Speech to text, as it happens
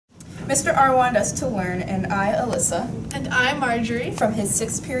Mr. R wanted us to learn, and I, Alyssa, And I, Margery, from his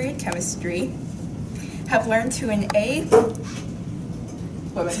 6th period chemistry, have learned to an A,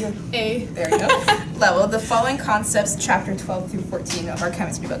 what am I doing? A. There you go. Level, the following concepts, chapter 12 through 14 of our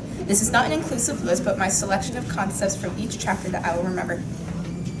chemistry book. This is not an inclusive list, but my selection of concepts from each chapter that I will remember.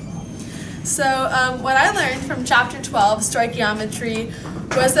 So what I learned from chapter 12, stoichiometry,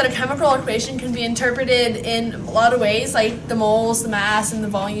 was that a chemical equation can be interpreted in a lot of ways, like the moles, the mass, and the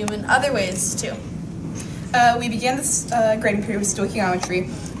volume, and other ways too. We began this grading period with stoichiometry,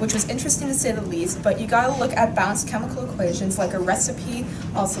 which was interesting to say the least, but you gotta look at balanced chemical equations like a recipe,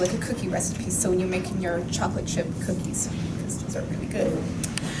 also like a cookie recipe, so when you're making your chocolate chip cookies, because those are really good.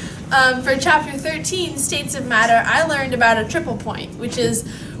 For chapter 13, states of matter, I learned about a triple point, which is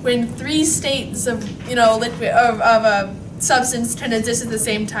when 3 states of liquid of a substance can exist at the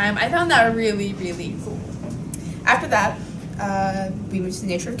same time. I found that really, really cool. After that, we moved to the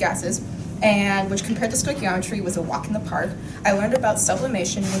nature of gases, and which compared to stoichiometry was a walk in the park. I learned about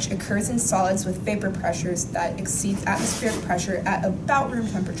sublimation, which occurs in solids with vapor pressures that exceeds atmospheric pressure at about room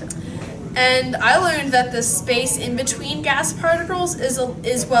temperature. And I learned that the space in between gas particles is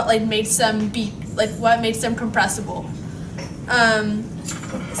what makes them what makes them compressible.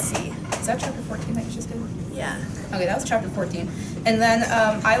 Let's see. Is that chapter 14 that you just did? Yeah. Okay, that was chapter 14. And then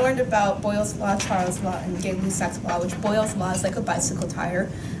I learned about Boyle's law, Charles' law, and Gay-Lussac's law, which Boyle's law is like a bicycle tire.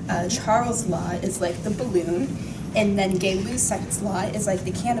 Charles' law is like the balloon. And then Gay-Lussac's law is like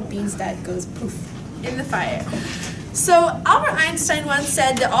the can of beans that goes poof in the fire. So Albert Einstein once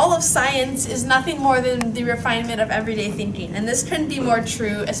said that all of science is nothing more than the refinement of everyday thinking. And this couldn't be more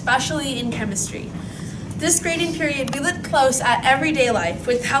true, especially in chemistry. This grading period, we looked close at everyday life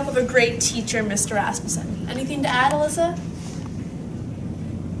with the help of a great teacher, Mr. Rasmussen. Anything to add, Alyssa?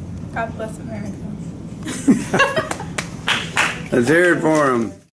 God bless America. Let's hear it for him.